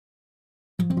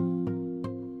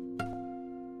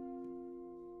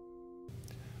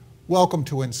Welcome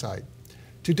to Insight.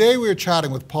 Today we are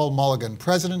chatting with Paul Mulligan,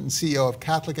 President and CEO of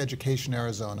Catholic Education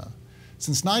Arizona.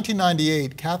 Since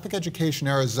 1998, Catholic Education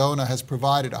Arizona has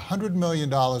provided $100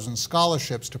 million in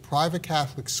scholarships to private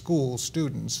Catholic school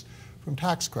students from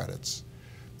tax credits.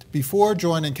 Before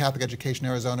joining Catholic Education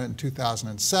Arizona in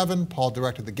 2007, Paul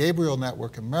directed the Gabriel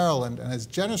Network in Maryland and has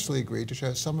generously agreed to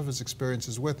share some of his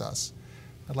experiences with us.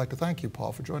 I'd like to thank you,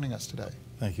 Paul, for joining us today.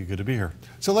 Thank you. Good to be here.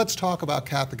 So let's talk about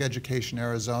Catholic Education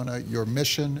Arizona, your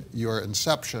mission, your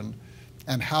inception,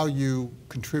 and how you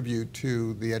contribute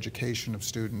to the education of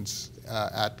students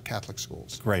at Catholic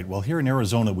schools. Great. Well, here in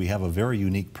Arizona, we have a very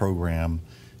unique program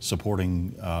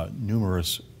supporting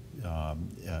numerous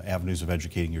avenues of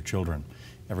educating your children.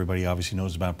 Everybody obviously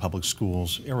knows about public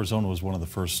schools. Arizona was one of the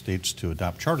first states to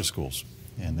adopt charter schools,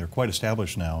 and they're quite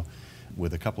established now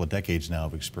with a couple of decades now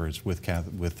of experience with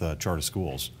charter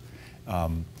schools.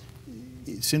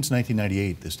 Since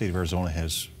 1998, the state of Arizona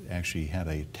has actually had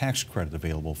a tax credit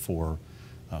available for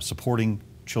supporting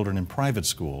children in private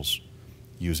schools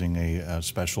using a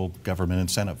special government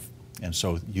incentive. And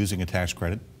so using a tax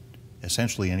credit,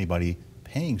 essentially anybody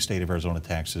paying state of Arizona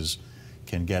taxes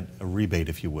can get a rebate,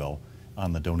 if you will,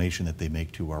 on the donation that they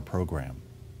make to our program.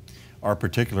 Our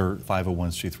particular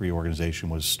 501c3 organization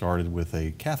was started with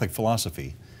a Catholic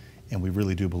philosophy, and we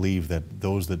really do believe that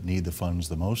those that need the funds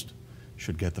the most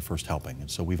should get the first helping. And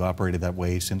so we've operated that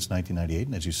way since 1998,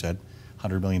 and as you said,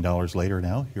 $100 million later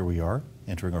now, here we are,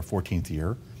 entering our 14th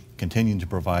year, continuing to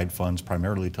provide funds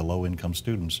primarily to low-income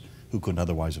students who couldn't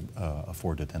otherwise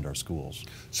afford to attend our schools.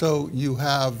 So you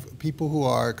have people who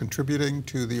are contributing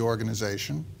to the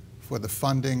organization for the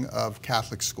funding of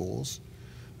Catholic schools,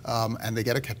 and they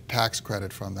get a tax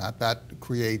credit from that. That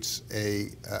creates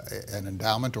an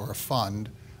endowment or a fund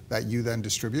that you then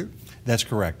distribute? That's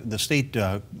correct. The state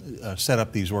set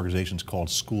up these organizations called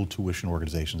school tuition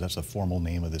organizations. That's the formal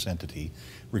name of this entity.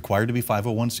 Required to be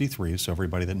 501c3, so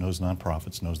everybody that knows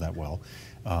nonprofits knows that well,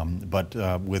 but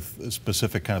with a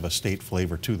specific kind of a state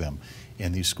flavor to them.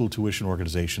 And these school tuition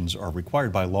organizations are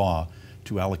required by law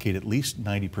to allocate at least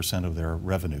 90% of their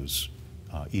revenues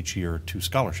each year to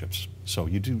scholarships. So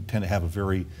you do tend to have a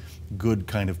very good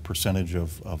kind of percentage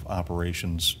of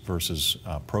operations versus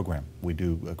program. We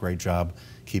do a great job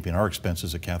keeping our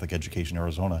expenses at Catholic Education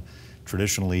Arizona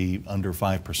traditionally under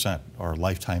 5%. Our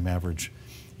lifetime average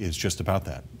is just about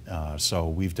that. So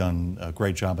we've done a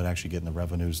great job at actually getting the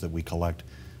revenues that we collect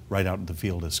right out in the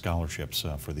field as scholarships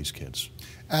for these kids.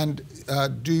 And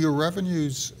do your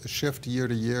revenues shift year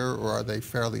to year, or are they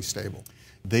fairly stable?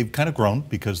 They've kind of grown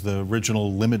because the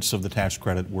original limits of the tax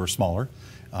credit were smaller.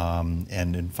 And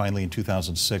then finally in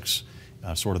 2006,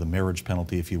 sort of the marriage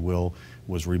penalty, if you will,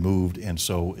 was removed. And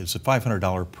so it's a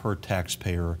 $500 per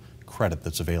taxpayer credit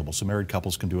that's available. So married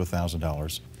couples can do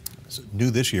 $1,000. So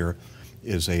new this year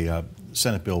is a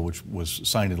Senate bill which was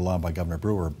signed into law by Governor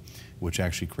Brewer, which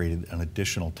actually created an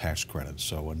additional tax credit.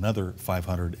 So another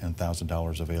 $500 and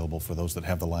 $1,000 available for those that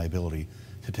have the liability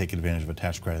to take advantage of a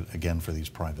tax credit, again, for these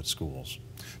private schools.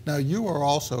 Now, you are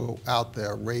also out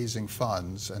there raising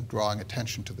funds and drawing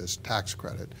attention to this tax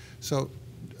credit. So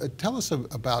tell us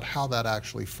about how that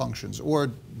actually functions,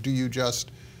 or do you just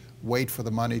wait for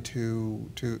the money to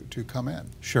come in?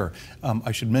 Sure.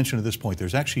 I should mention at this point,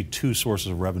 there's actually two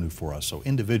sources of revenue for us. So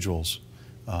individuals,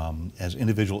 as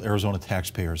individual Arizona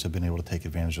taxpayers, have been able to take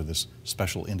advantage of this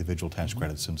special individual tax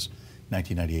credit since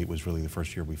 1998 was really the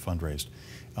first year we fundraised.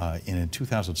 And in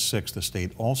 2006, the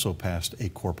state also passed a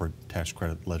corporate tax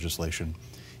credit legislation.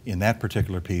 In that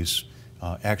particular piece,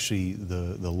 actually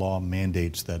the law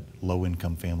mandates that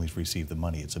low-income families receive the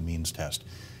money. It's a means test.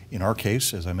 In our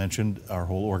case, as I mentioned, our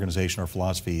whole organization, our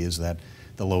philosophy is that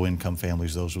the low-income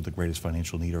families, those with the greatest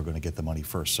financial need, are going to get the money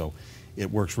first. So it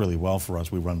works really well for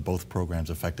us. We run both programs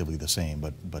effectively the same,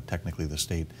 but technically the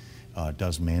state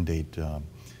does mandate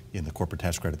in the corporate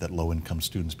tax credit that low-income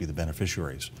students be the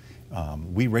beneficiaries.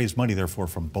 We raise money, therefore,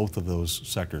 from both of those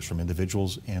sectors, from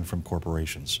individuals and from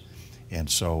corporations. And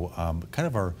so kind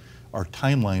of our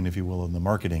timeline, if you will, in the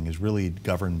marketing is really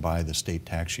governed by the state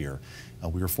tax year.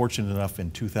 We were fortunate enough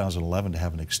in 2011 to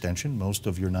have an extension. Most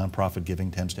of your nonprofit giving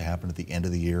tends to happen at the end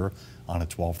of the year on a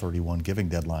 12/31 giving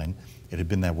deadline. It had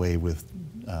been that way with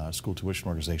school tuition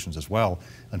organizations as well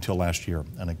until last year.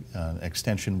 An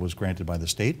extension was granted by the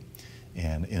state,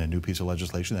 and in a new piece of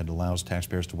legislation that allows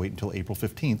taxpayers to wait until April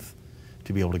 15th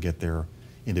to be able to get their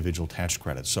individual tax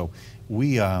credits. So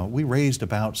we raised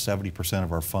about 70%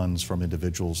 of our funds from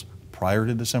individuals prior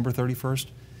to December 31st,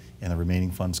 and the remaining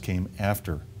funds came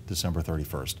after December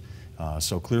 31st.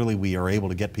 So clearly we are able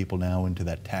to get people now into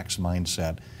that tax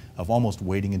mindset of almost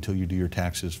waiting until you do your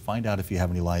taxes, find out if you have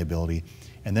any liability,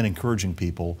 and then encouraging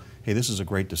people, hey, this is a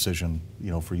great decision,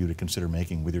 for you to consider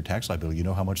making with your tax liability. You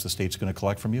know how much the state's going to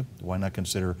collect from you? Why not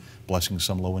consider blessing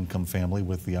some low-income family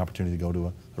with the opportunity to go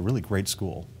to a really great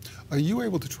school? Are you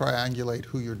able to triangulate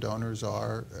who your donors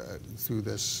are through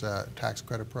this tax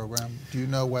credit program? Do you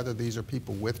know whether these are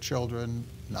people with children,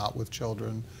 not with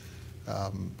children,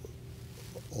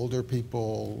 older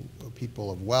people,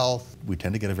 people of wealth? We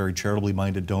tend to get a very charitably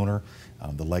minded donor.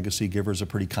 The legacy giver is a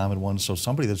pretty common one. So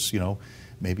somebody that's,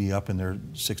 maybe up in their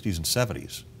 60s and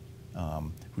 70s,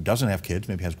 who doesn't have kids,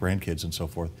 maybe has grandkids and so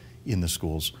forth in the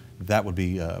schools, that would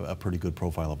be a pretty good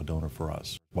profile of a donor for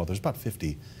us. Well, there's about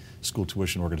 50 school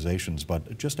tuition organizations,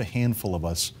 but just a handful of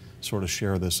us sort of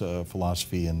share this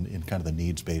philosophy in kind of the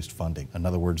needs-based funding. In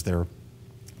other words, they're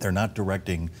not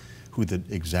directing who the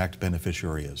exact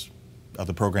beneficiary is.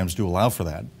 Other programs do allow for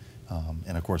that,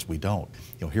 and of course we don't.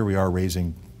 Here we are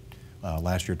raising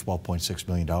last year $12.6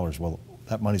 million. Well,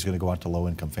 that money's going to go out to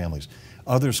low-income families.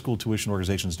 Other school tuition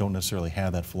organizations don't necessarily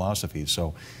have that philosophy,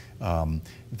 so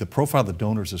the profile of the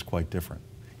donors is quite different.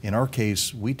 In our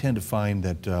case, we tend to find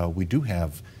that we do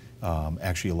have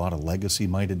actually a lot of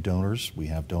legacy-minded donors. We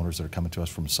have donors that are coming to us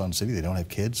from Sun City. They don't have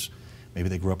kids. Maybe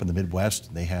they grew up in the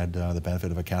Midwest. They had the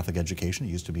benefit of a Catholic education. It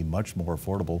used to be much more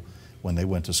affordable when they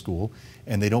went to school,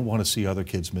 and they don't want to see other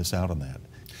kids miss out on that.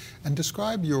 And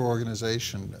describe your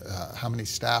organization, how many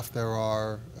staff there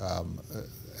are,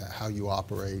 how you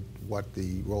operate, what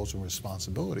the roles and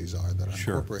responsibilities are that are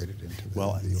incorporated into the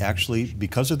organization. Actually,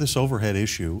 because of this overhead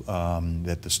issue,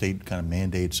 that the state kind of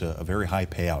mandates a very high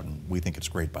payout, and we think it's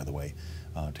great, by the way,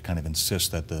 to kind of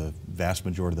insist that the vast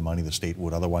majority of the money the state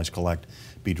would otherwise collect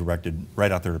be directed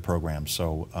right out there to programs.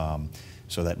 So,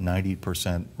 so that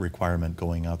 90% requirement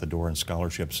going out the door in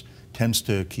scholarships tends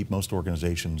to keep most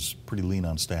organizations pretty lean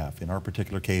on staff. In our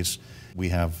particular case, we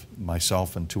have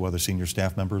myself and 2 other senior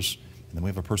staff members, and then we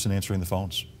have a person answering the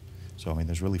phones. So, I mean,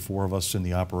 there's really 4 of us in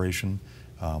the operation.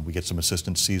 We get some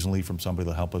assistance seasonally from somebody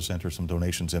to help us enter some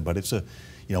donations in, but it's a,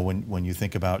 when you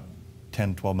think about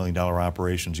 $10, $12 million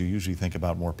operations, you usually think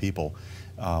about more people.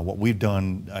 What we've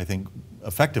done, I think,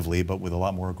 effectively, but with a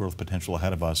lot more growth potential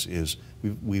ahead of us, is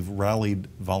we've rallied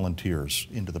volunteers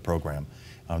into the program.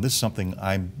 This is something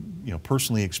I'm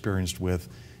personally experienced with.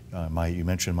 You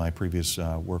mentioned my previous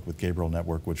work with Gabriel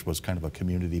Network, which was kind of a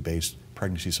community-based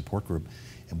pregnancy support group,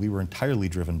 and we were entirely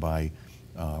driven by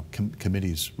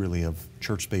committees, really, of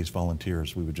church-based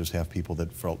volunteers. We would just have people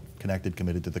that felt connected,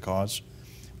 committed to the cause.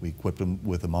 We equipped them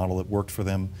with a model that worked for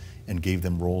them and gave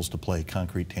them roles to play,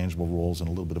 concrete, tangible roles, and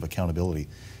a little bit of accountability.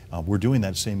 We're doing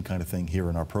that same kind of thing here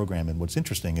in our program, and what's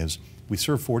interesting is we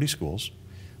serve 40 schools.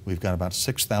 We've got about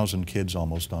 6,000 kids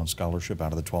almost on scholarship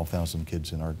out of the 12,000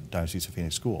 kids in our Diocese of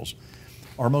Phoenix schools.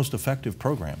 Our most effective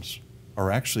programs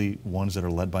are actually ones that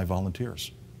are led by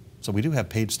volunteers. So we do have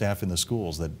paid staff in the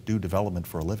schools that do development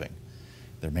for a living.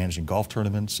 They're managing golf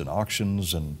tournaments and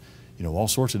auctions and all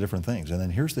sorts of different things. And then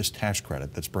here's this tax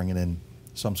credit that's bringing in,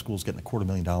 some schools getting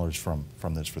 $250,000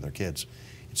 from this for their kids.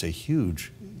 It's a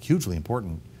hugely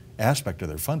important aspect of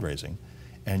their fundraising,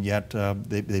 and yet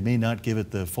they may not give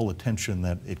it the full attention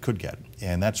that it could get.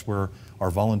 And that's where our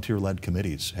volunteer-led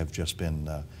committees have just been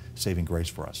saving grace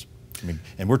for us. I mean,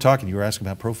 and we're talking, you were asking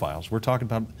about profiles, we're talking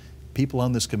about people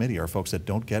on this committee are folks that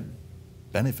don't get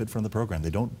benefit from the program. They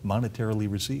don't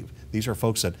monetarily receive. These are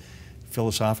folks that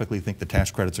philosophically think the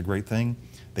tax credit's a great thing.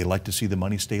 They like to see the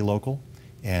money stay local,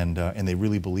 and they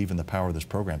really believe in the power of this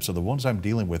program. So the ones I'm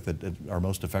dealing with that are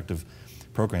most effective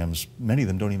programs, many of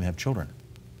them don't even have children,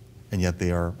 and yet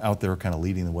they are out there kind of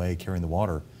leading the way, carrying the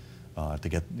water to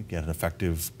get an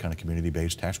effective kind of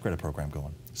community-based tax credit program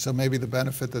going. So maybe the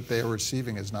benefit that they are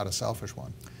receiving is not a selfish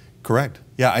one. Correct.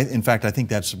 Yeah, in fact, I think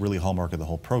that's really a hallmark of the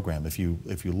whole program. If you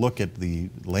look at the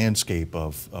landscape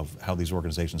of how these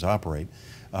organizations operate,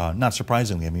 not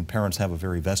surprisingly, I mean, parents have a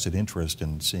very vested interest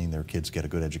in seeing their kids get a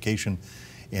good education,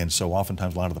 and so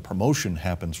oftentimes a lot of the promotion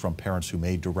happens from parents who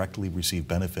may directly receive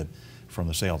benefit from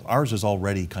the sales. Ours is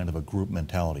already kind of a group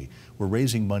mentality. We're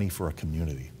raising money for a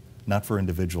community, not for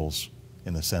individuals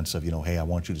in the sense of, hey, I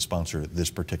want you to sponsor this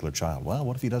particular child. Well,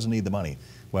 what if he doesn't need the money?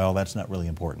 Well, that's not really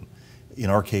important. In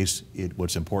our case,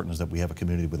 what's important is that we have a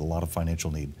community with a lot of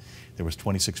financial need. There was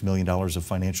 $26 million of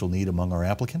financial need among our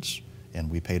applicants, and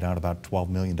we paid out about $12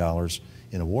 million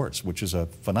in awards, which is a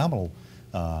phenomenal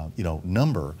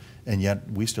number, and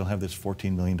yet we still have this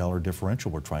 $14 million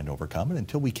differential we're trying to overcome. And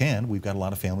until we can, we've got a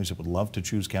lot of families that would love to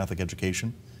choose Catholic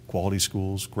education, quality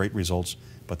schools, great results,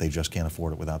 but they just can't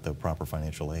afford it without the proper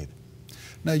financial aid.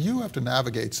 Now, you have to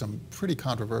navigate some pretty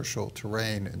controversial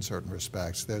terrain in certain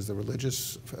respects. There's the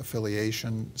religious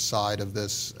affiliation side of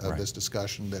this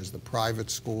discussion. There's the private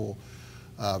school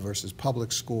versus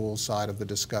public school side of the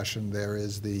discussion. There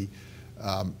is the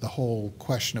whole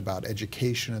question about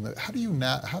education. And how do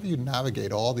you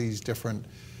navigate all these different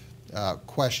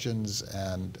questions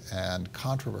and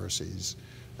controversies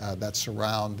that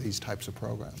surround these types of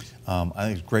programs? I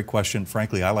think it's a great question.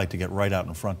 Frankly, I like to get right out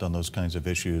in front on those kinds of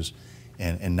issues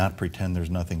and not pretend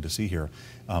there's nothing to see here.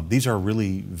 These are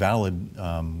really valid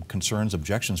concerns,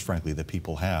 objections, frankly, that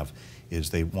people have,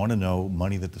 is they want to know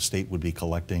money that the state would be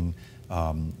collecting.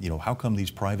 You know, how come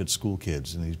these private school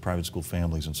kids and these private school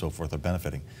families and so forth are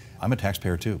benefiting? I'm a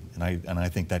taxpayer too, and I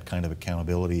think that kind of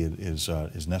accountability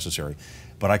is necessary.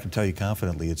 But I can tell you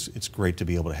confidently, it's great to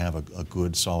be able to have a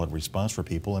good, solid response for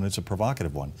people, and it's a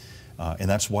provocative one. And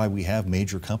that's why we have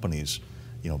major companies,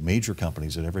 major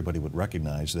companies that everybody would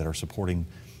recognize that are supporting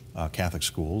Catholic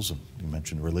schools, and you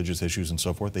mentioned religious issues and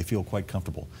so forth. They feel quite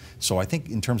comfortable. So I think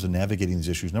in terms of navigating these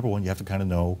issues, number one, you have to kind of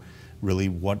know really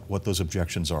what those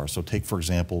objections are. So take, for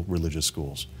example, religious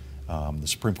schools. The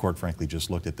Supreme Court, frankly,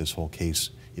 just looked at this whole case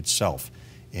itself,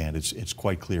 and it's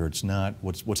quite clear it's not,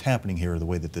 what's happening here, the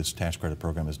way that this tax credit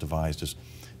program is devised, is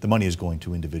the money is going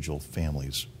to individual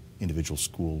families, individual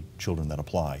school children that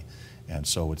apply. And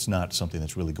so it's not something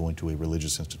that's really going to a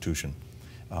religious institution.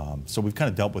 So we've kind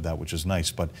of dealt with that, which is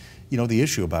nice. But, the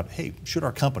issue about, hey, should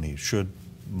our company, should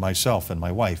myself and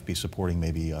my wife be supporting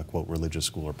maybe a, quote, religious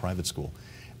school or private school?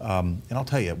 And I'll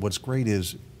tell you, what's great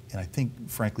is, and I think,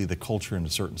 frankly, the culture in a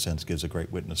certain sense gives a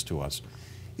great witness to us,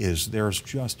 is there's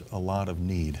just a lot of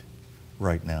need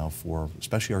right now for,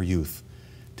 especially our youth,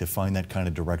 to find that kind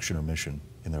of direction or mission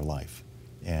in their life.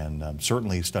 And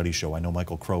certainly studies show, I know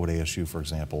Michael Crow at ASU, for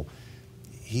example,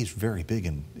 he's very big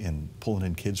in pulling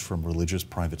in kids from religious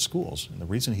private schools. And the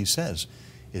reason he says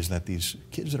is that these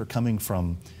kids that are coming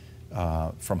from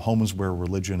homes where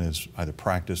religion is either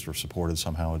practiced or supported,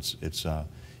 somehow it's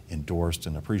endorsed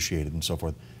and appreciated and so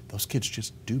forth, those kids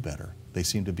just do better. They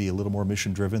seem to be a little more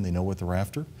mission driven, they know what they're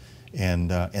after, and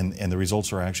the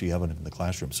results are actually evident in the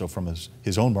classroom. So from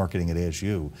his own marketing at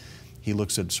ASU, he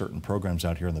looks at certain programs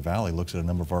out here in the Valley, looks at a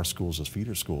number of our schools as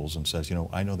feeder schools and says,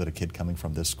 I know that a kid coming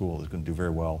from this school is going to do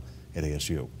very well at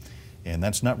ASU. And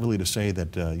that's not really to say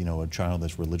that, a child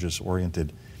that's religious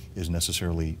oriented is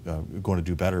necessarily going to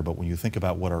do better, but when you think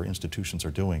about what our institutions are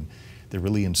doing, they're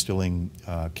really instilling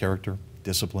character,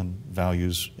 discipline,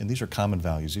 values, and these are common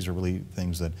values. These are really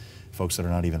things that folks that are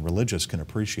not even religious can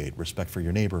appreciate: respect for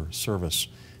your neighbor, service,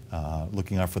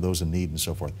 looking out for those in need, and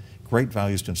so forth. Great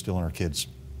values to instill in our kids.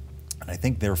 And I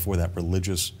think, therefore, that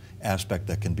religious aspect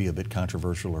that can be a bit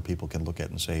controversial, or people can look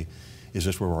at and say, is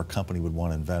this where our company would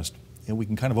want to invest? We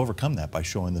can kind of overcome that by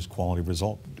showing this quality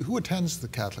result. Who attends the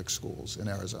Catholic schools in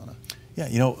Arizona? Yeah,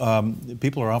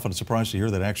 people are often surprised to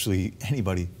hear that actually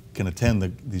anybody can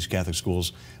attend these Catholic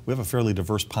schools. We have a fairly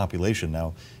diverse population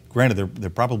now. Granted, they're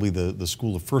probably the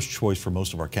school of first choice for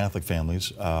most of our Catholic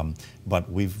families, but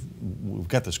we've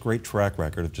got this great track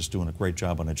record of just doing a great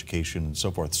job on education and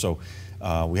so forth. So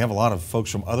we have a lot of folks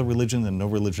from other religion and no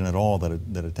religion at all that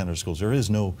attend our schools. There is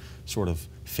no sort of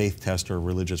faith test or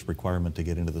religious requirement to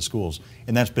get into the schools.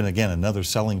 And that's been, again, another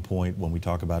selling point when we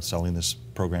talk about selling this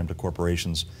program to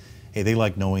corporations. Hey, they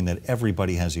like knowing that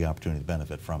everybody has the opportunity to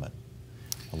benefit from it.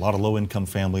 A lot of low-income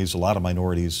families, a lot of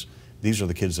minorities. These are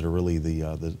the kids that are really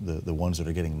the ones that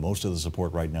are getting most of the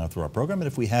support right now through our program. And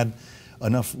if we had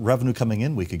enough revenue coming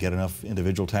in, we could get enough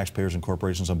individual taxpayers and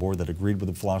corporations on board that agreed with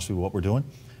the philosophy of what we're doing,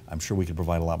 I'm sure we could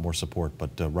provide a lot more support.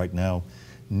 But right now,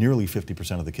 nearly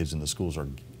 50% of the kids in the schools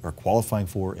are qualifying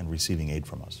for and receiving aid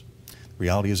from us. The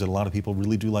reality is that a lot of people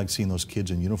really do like seeing those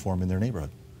kids in uniform in their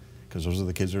neighborhood, because those are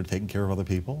the kids that are taking care of other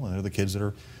people, and they're the kids that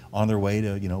are on their way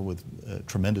to, with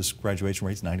tremendous graduation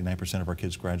rates, 99% of our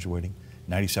kids graduating,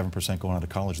 97% going on to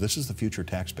college. This is the future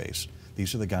tax base.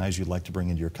 These are the guys you'd like to bring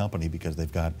into your company because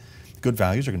they've got good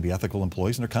values, they're going to be ethical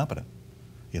employees, and they're competent.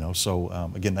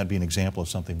 So again, that'd be an example of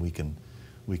something we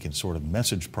can sort of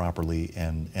message properly,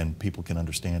 and people can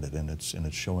understand it, and it's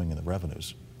showing in the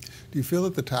revenues. Do you feel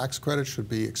that the tax credit should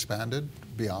be expanded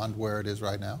beyond where it is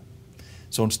right now?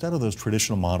 So instead of those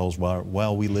traditional models,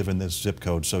 well, we live in this zip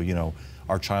code, so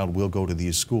our child will go to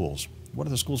these schools. What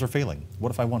if the schools are failing?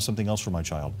 What if I want something else for my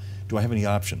child? Do I have any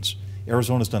options?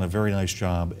 Arizona's done a very nice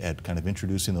job at kind of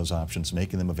introducing those options,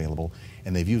 making them available,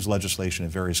 and they've used legislation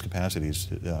in various capacities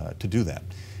to do that.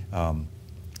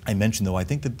 I mentioned, though, I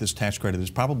think that this tax credit is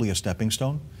probably a stepping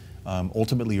stone.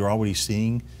 Ultimately, you're already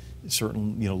seeing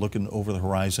certain, looking over the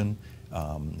horizon,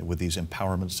 with these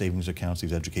empowerment savings accounts,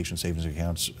 these education savings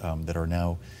accounts that are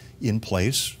now in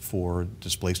place for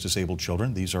displaced disabled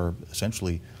children. These are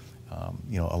essentially,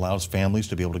 allows families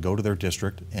to be able to go to their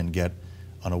district and get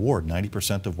an award.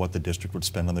 90% of what the district would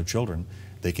spend on their children,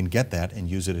 they can get that and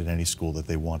use it at any school that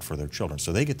they want for their children.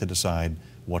 So they get to decide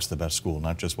what's the best school,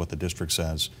 not just what the district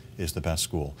says is the best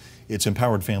school. It's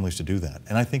empowered families to do that.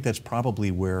 And I think that's probably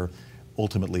where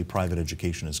ultimately private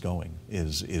education is going,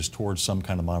 is towards some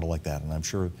kind of model like that. And I'm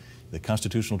sure the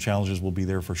constitutional challenges will be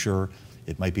there for sure.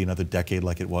 It might be another decade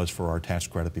like it was for our tax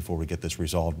credit before we get this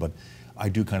resolved, but I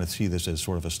do kind of see this as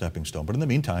sort of a stepping stone. But in the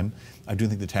meantime, I do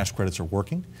think the tax credits are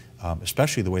working,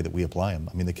 especially the way that we apply them.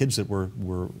 I mean, the kids that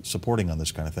we're supporting on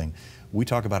this kind of thing, we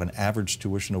talk about an average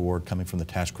tuition award coming from the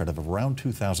tax credit of around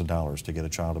 $2,000 to get a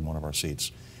child in one of our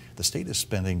seats. The state is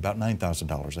spending about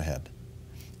 $9,000 a head.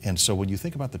 And so when you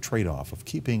think about the trade-off of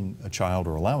keeping a child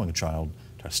or allowing a child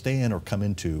to stay in or come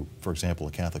into, for example,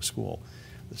 a Catholic school,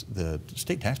 the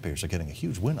state taxpayers are getting a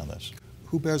huge win on this.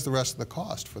 Who bears the rest of the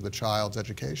cost for the child's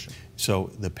education? So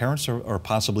the parents are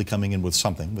possibly coming in with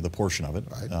something, with a portion of it.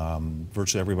 Right.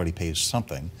 Virtually everybody pays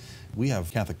something. We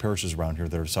have Catholic parishes around here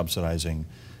that are subsidizing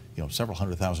several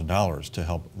 $100,000 to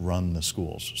help run the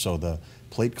schools. So the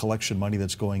plate collection money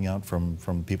that's going out from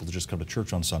people that just come to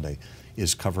church on Sunday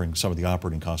is covering some of the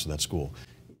operating costs of that school.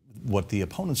 What the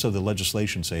opponents of the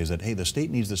legislation say is that, hey, the state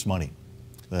needs this money.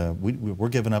 We're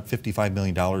giving up $55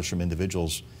 million from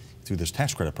individuals through this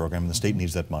tax credit program, and the state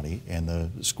needs that money, and the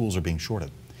schools are being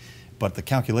shorted. But the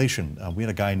calculation, we had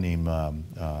a guy named,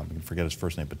 I forget his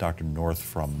first name, but Dr. North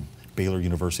from Baylor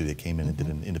University that came in and did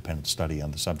an independent study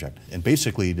on the subject, and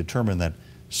basically determined that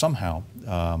somehow,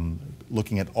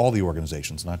 looking at all the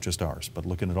organizations, not just ours, but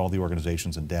looking at all the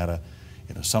organizations and data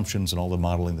and assumptions and all the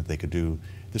modeling that they could do,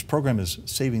 this program is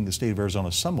saving the state of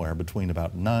Arizona somewhere between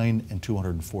about $9 and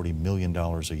 $240 million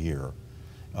a year,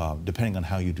 depending on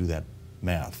how you do that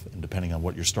math and depending on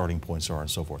what your starting points are and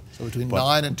so forth. So between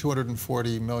 $9 and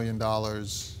 $240 million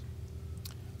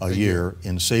a year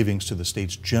in savings to the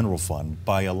state's general fund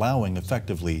by allowing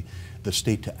effectively the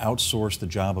state to outsource the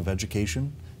job of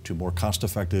education to more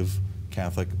cost-effective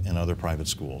Catholic and other private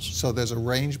schools. So there's a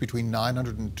range between $9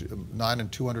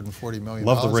 and $240 million.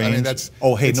 Love the range. I mean, that's,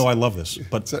 oh, hey, no, I love this,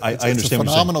 but I understand. It's a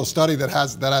phenomenal study that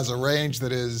has a range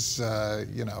that is,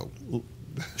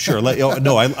 Sure.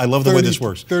 No, I love the way this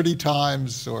works. 30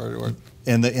 times or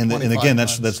and again,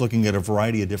 times. that's looking at a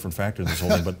variety of different factors. This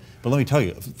whole thing, but let me tell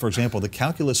you, for example, the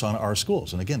calculus on our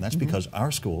schools, and again, that's because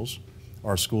our schools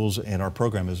and our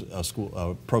program is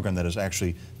a program that is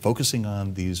actually focusing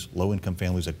on these low-income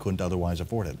families that couldn't otherwise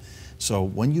afford it. So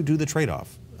when you do the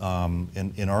trade-off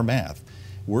in our math,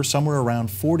 we're somewhere around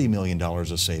 $40 million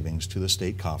of savings to the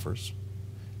state coffers,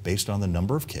 based on the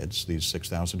number of kids, these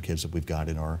 6,000 kids that we've got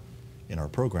in our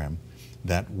program,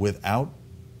 that without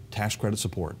tax credit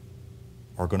support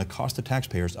are going to cost the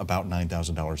taxpayers about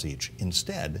 $9,000 each.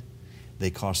 Instead, they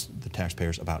cost the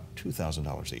taxpayers about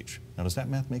 $2,000 each. Now, does that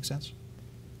math make sense?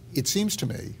 It seems to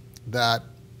me that,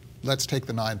 let's take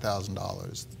the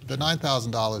 $9,000. The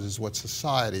 $9,000 is what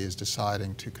society is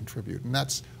deciding to contribute, and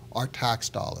that's our tax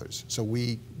dollars. So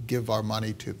we give our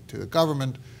money to the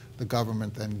government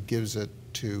then gives it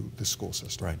to the school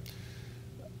system. Right.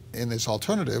 In this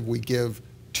alternative, we give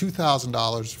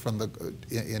 $2,000 from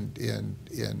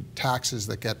in taxes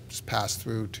that get passed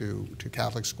through to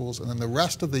Catholic schools, and then the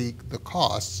rest of the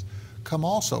costs come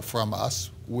also from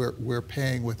us. We're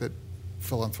paying with it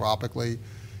philanthropically.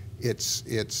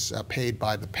 It's paid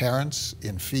by the parents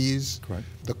in fees. Correct.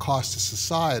 The cost to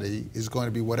society is going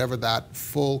to be whatever that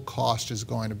full cost is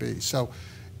going to be. So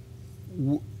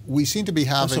we seem to be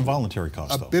having that's a voluntary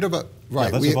cost, though. Bit of a right.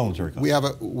 Yeah, that's a voluntary cost.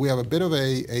 We have a bit of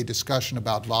a discussion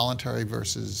about voluntary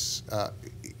versus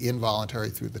involuntary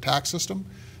through the tax system,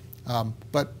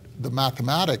 but the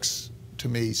mathematics to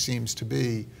me seems to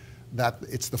be that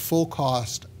it's the full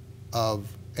cost of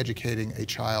educating a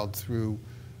child through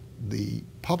the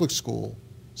public school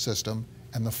system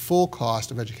and the full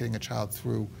cost of educating a child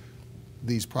through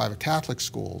these private Catholic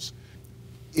schools.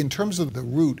 In terms of the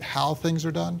route, how things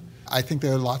are done, I think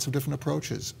there are lots of different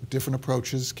approaches. Different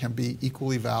approaches can be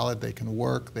equally valid, they can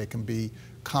work, they can be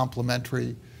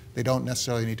complementary, they don't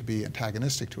necessarily need to be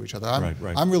antagonistic to each other.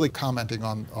 Right. I'm really commenting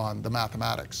on the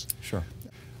mathematics. Sure.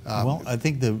 Well, I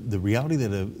think the reality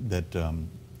that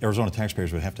Arizona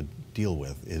taxpayers would have to deal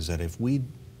with is that if we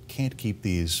can't keep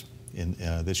these, in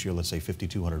this year, let's say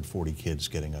 5,240 kids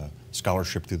getting a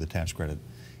scholarship through the tax credit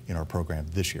in our program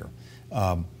this year,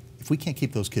 if we can't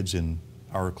keep those kids in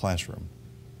our classroom,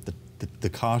 the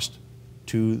cost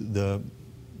to the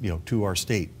to our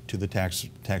state, to the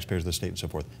taxpayers of the state and so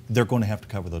forth, they're going to have to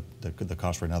cover the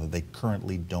cost right now that they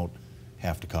currently don't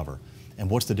have to cover. And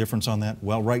what's the difference on that?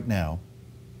 Well, right now,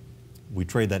 we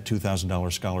trade that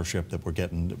 $2,000 scholarship that we're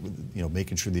getting,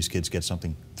 making sure these kids get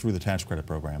something through the tax credit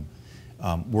program.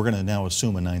 We're going to now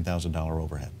assume a $9,000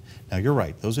 overhead. Now, you're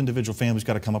right. Those individual families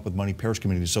got to come up with money, parish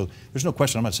communities. So there's no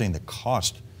question. I'm not saying the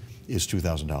cost is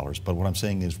 $2,000, but what I'm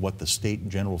saying is what the state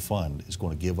general fund is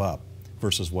going to give up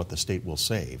versus what the state will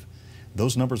save.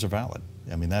 Those numbers are valid.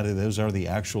 I mean, those are the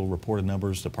actual reported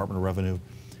numbers, Department of Revenue,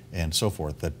 and so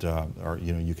forth that are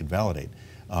you can validate.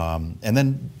 And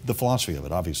then the philosophy of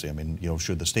it, obviously. I mean,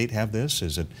 should the state have this?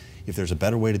 Is it, if there's a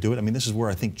better way to do it? I mean, this is where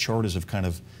I think charters have kind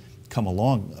of come a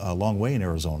long way in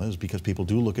Arizona, is because people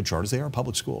do look at charters. They are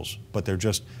public schools, but they're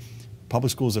just public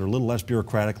schools that are a little less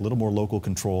bureaucratic, a little more local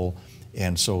control,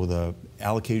 and so the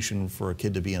allocation for a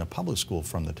kid to be in a public school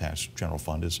from the tax general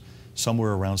fund is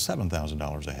somewhere around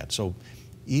 $7,000 a head. So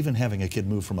even having a kid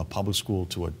move from a public school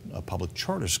to a public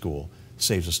charter school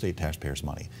saves the state taxpayers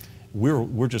money.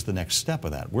 We're just the next step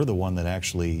of that. We're the one that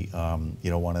actually, on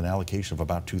an allocation of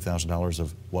about $2,000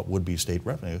 of what would be state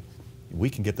revenue, we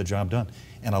can get the job done.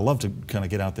 And I love to kind of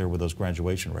get out there with those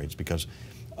graduation rates, because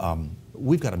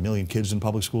we've got 1 million kids in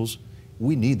public schools.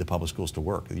 We need the public schools to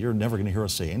work. You're never going to hear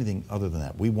us say anything other than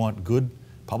that. We want good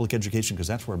public education because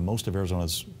that's where most of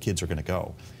Arizona's kids are going to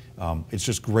go. It's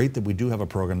just great that we do have a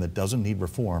program that doesn't need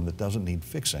reform, that doesn't need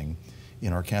fixing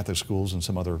in our Catholic schools and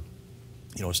some other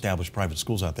established private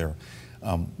schools out there.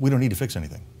 We don't need to fix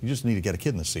anything. You just need to get a kid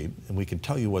in the seat, and we can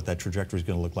tell you what that trajectory is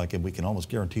going to look like, and we can almost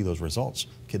guarantee those results.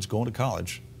 Kids going to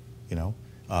college,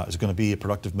 is going to be a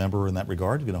productive member in that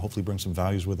regard, going to hopefully bring some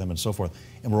values with them and so forth,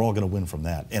 and we're all going to win from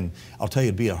that. And I'll tell you,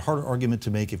 it'd be a harder argument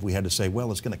to make if we had to say,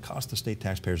 well, it's going to cost the state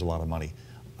taxpayers a lot of money.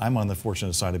 I'm on the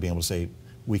fortunate side of being able to say,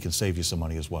 we can save you some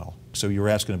money as well. So you were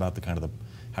asking about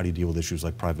how do you deal with issues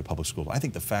like private public schools. I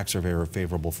think the facts are very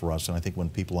favorable for us, and I think when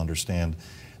people understand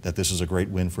that this is a great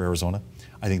win for Arizona,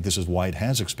 I think this is why it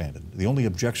has expanded. The only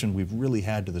objection we've really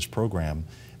had to this program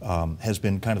has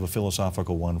been kind of a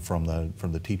philosophical one from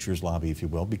the teachers' lobby, if you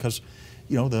will, because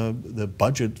the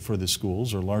budget for the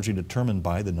schools are largely determined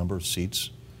by the number of seats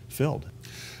filled.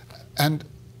 And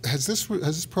has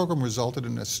this program resulted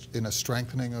in a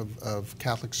strengthening of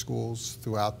Catholic schools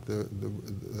throughout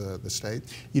the state?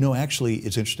 Actually,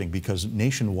 it's interesting because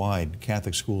nationwide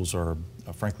Catholic schools are,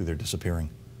 frankly, they're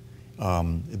disappearing.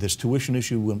 This tuition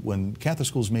issue, when Catholic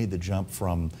schools made the jump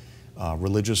from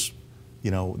religious,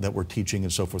 that were teaching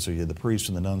and so forth, so you had the priests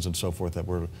and the nuns and so forth that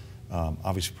were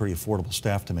obviously pretty affordable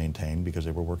staff to maintain because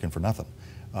they were working for nothing.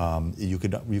 You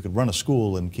could run a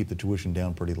school and keep the tuition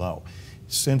down pretty low.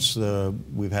 Since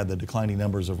we've had the declining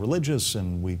numbers of religious,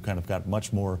 and we've kind of got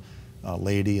much more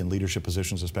laity and leadership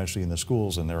positions, especially in the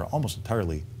schools, and they're almost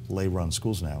entirely lay-run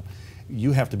schools now,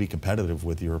 you have to be competitive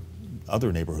with your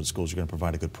other neighborhood schools. You're going to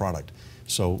provide a good product.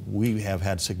 So we have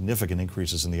had significant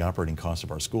increases in the operating costs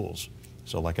of our schools.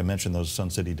 So like I mentioned, those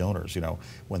Sun City donors,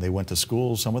 when they went to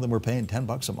school, some of them were paying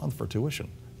 $10 a month for tuition,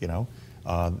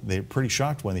 They're pretty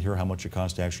shocked when they hear how much it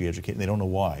costs to actually educate, and they don't know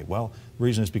why. Well, the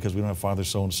reason is because we don't have father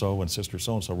so-and-so and sister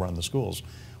so-and-so running the schools.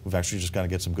 We've actually just got to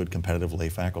get some good competitive lay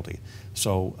faculty.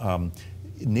 So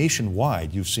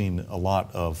nationwide, you've seen a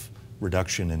lot of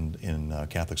reduction in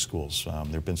Catholic schools. There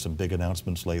have been some big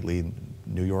announcements lately.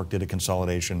 New York did a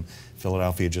consolidation.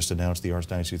 Philadelphia just announced the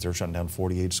Archdiocese, they're shutting down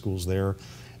 48 schools there.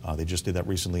 They just did that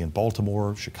recently in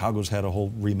Baltimore. Chicago's had a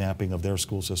whole remapping of their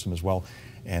school system as well.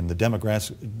 And the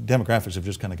demographics have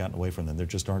just kind of gotten away from them. There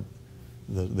just aren't,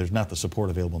 there's not the support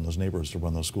available in those neighborhoods to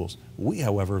run those schools. We,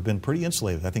 however, have been pretty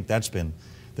insulated. I think that's been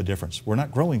the difference. We're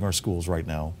not growing our schools right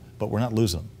now, but we're not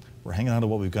losing them. We're hanging on to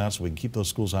what we've got so we can keep those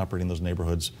schools operating in those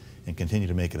neighborhoods and continue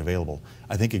to make it available.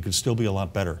 I think it could still be a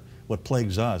lot better. What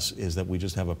plagues us is that we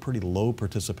just have a pretty low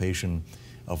participation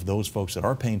of those folks that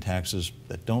are paying taxes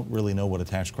that don't really know what a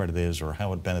tax credit is or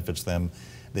how it benefits them.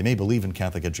 They may believe in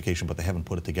Catholic education, but they haven't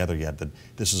put it together yet that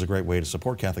this is a great way to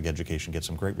support Catholic education, get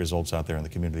some great results out there in the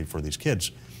community for these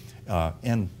kids,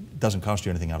 and doesn't cost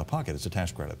you anything out of pocket. It's a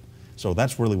tax credit. So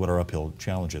that's really what our uphill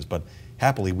challenge is. But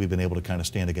happily, we've been able to kind of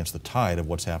stand against the tide of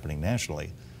what's happening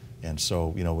nationally. And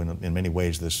so, in many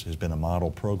ways, this has been a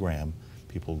model program.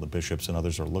 People, the bishops and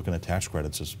others, are looking at tax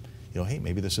credits as, hey,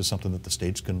 maybe this is something that the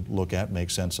states can look at, make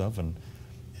sense of, and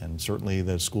certainly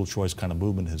the school choice kind of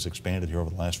movement has expanded here over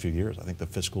the last few years. I think the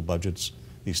fiscal budgets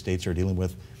these states are dealing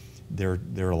with, there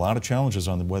are a lot of challenges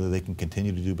on them whether they can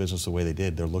continue to do business the way they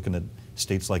did. They're looking at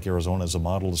states like Arizona as a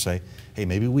model to say, hey,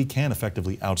 maybe we can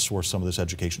effectively outsource some of this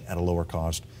education at a lower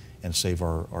cost and save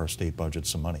our state budget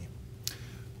some money.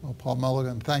 Well, Paul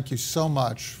Mulligan, thank you so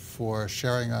much for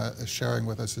sharing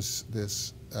with us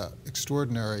this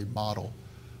extraordinary model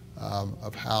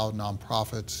of how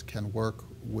nonprofits can work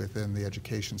within the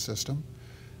education system.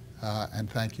 And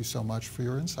thank you so much for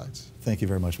your insights. Thank you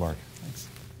very much, Mark. Thanks.